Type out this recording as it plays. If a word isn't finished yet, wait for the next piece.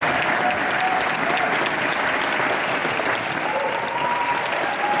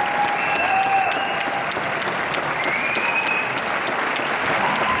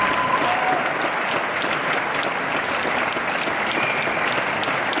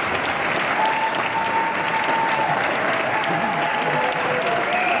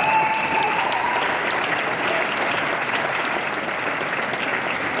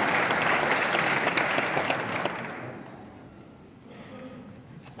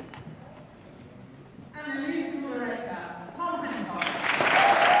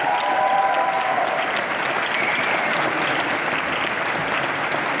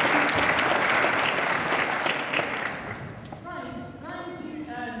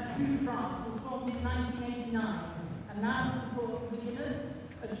Youth Brass was formed in 1989 and now supports beginners,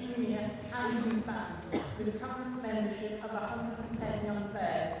 a junior and youth band with a current membership of 110 young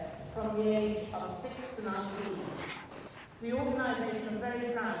players from the age of 6 to 19. The organisation are very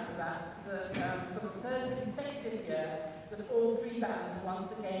proud for that for the third consecutive year that all three bands are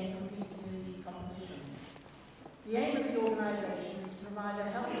once again competing in these competitions. The aim of the organisation is to provide a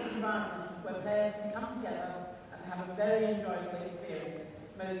healthy environment where players can come together and have a very enjoyable experience,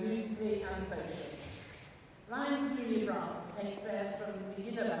 both musically and socially. Lions Junior Brass takes players from the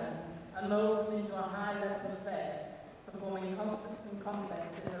beginner band and moulds them into a high level of players, performing concerts and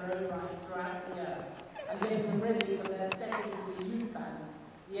contests in their own right throughout the year, and getting them ready for their step into the youth band.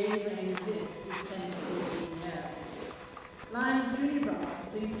 The age range of this is 10 to 14 years. Lions Junior Brass are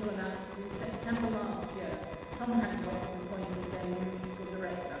pleased to announce that in September last year, Tom Hancock was appointed their new musical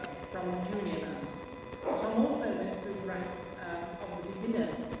director from the junior band. Tom also went through the ranks of the beginner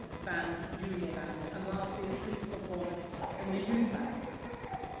band, junior band, and last year's principal format in the youth band.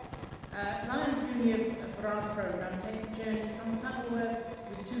 Lions Junior Brass programme takes a journey from Saddleworth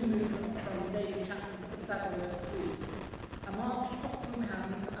with two movements from David Chapman's The Saddleworth Suite, a march, pots and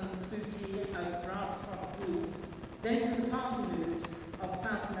pans and the spooky brass cross Ghoul, then to the party mood of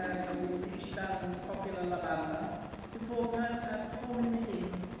South America with Richie Valens' popular La Bamba, before performing the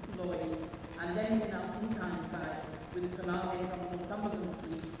hymn Lloyd, and ending up in Tyneside with the finale from Northumbrian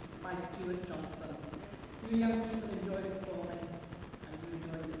Suite by Stuart Johnson. You young people